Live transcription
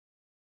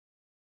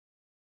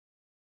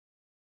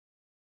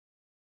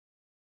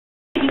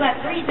have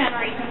 3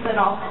 generations of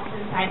dolphins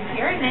inside of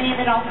here, and many of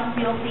the dolphins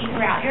you'll see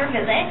throughout your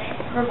visit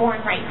were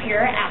born right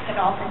here at the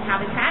dolphin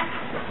habitat.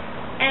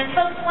 And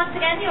folks, once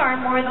again, you are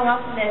more than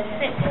welcome to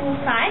sit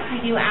poolside.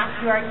 We do ask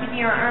you are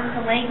keeping your arms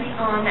and legs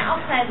on the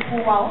outside of the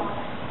pool wall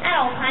at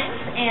all times,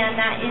 and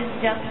that is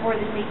just for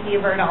the safety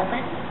of our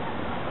dolphins.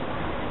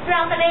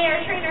 Throughout the day,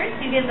 our trainers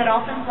do give the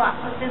dolphins lots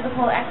of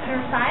physical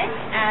exercise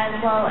as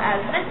well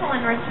as mental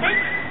enrichment.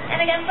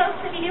 And again,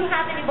 folks, if you do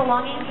have any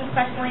belongings,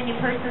 especially any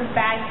purses,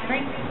 bags,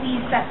 drinks,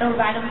 please set those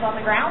items on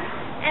the ground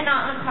and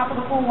not on top of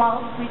the pool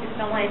walls. We just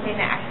don't want anything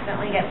to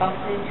accidentally get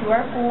bumped into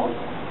our pool.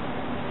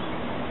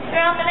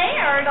 Throughout the day,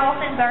 our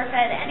dolphins are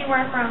fed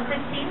anywhere from 15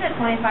 to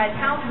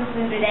 25 pounds of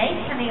food a day,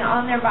 depending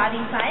on their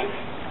body size.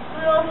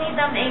 We will feed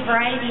them a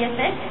variety of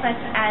fish, such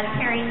as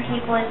herring,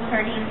 capelin,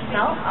 sardines,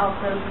 smelt,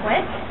 also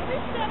squid.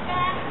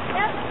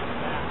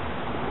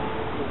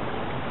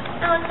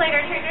 It looks like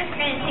our trainers are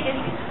going to take a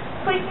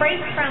quick break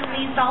from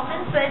these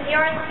dolphins, but if you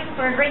are looking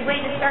for a great way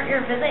to start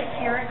your visit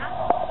here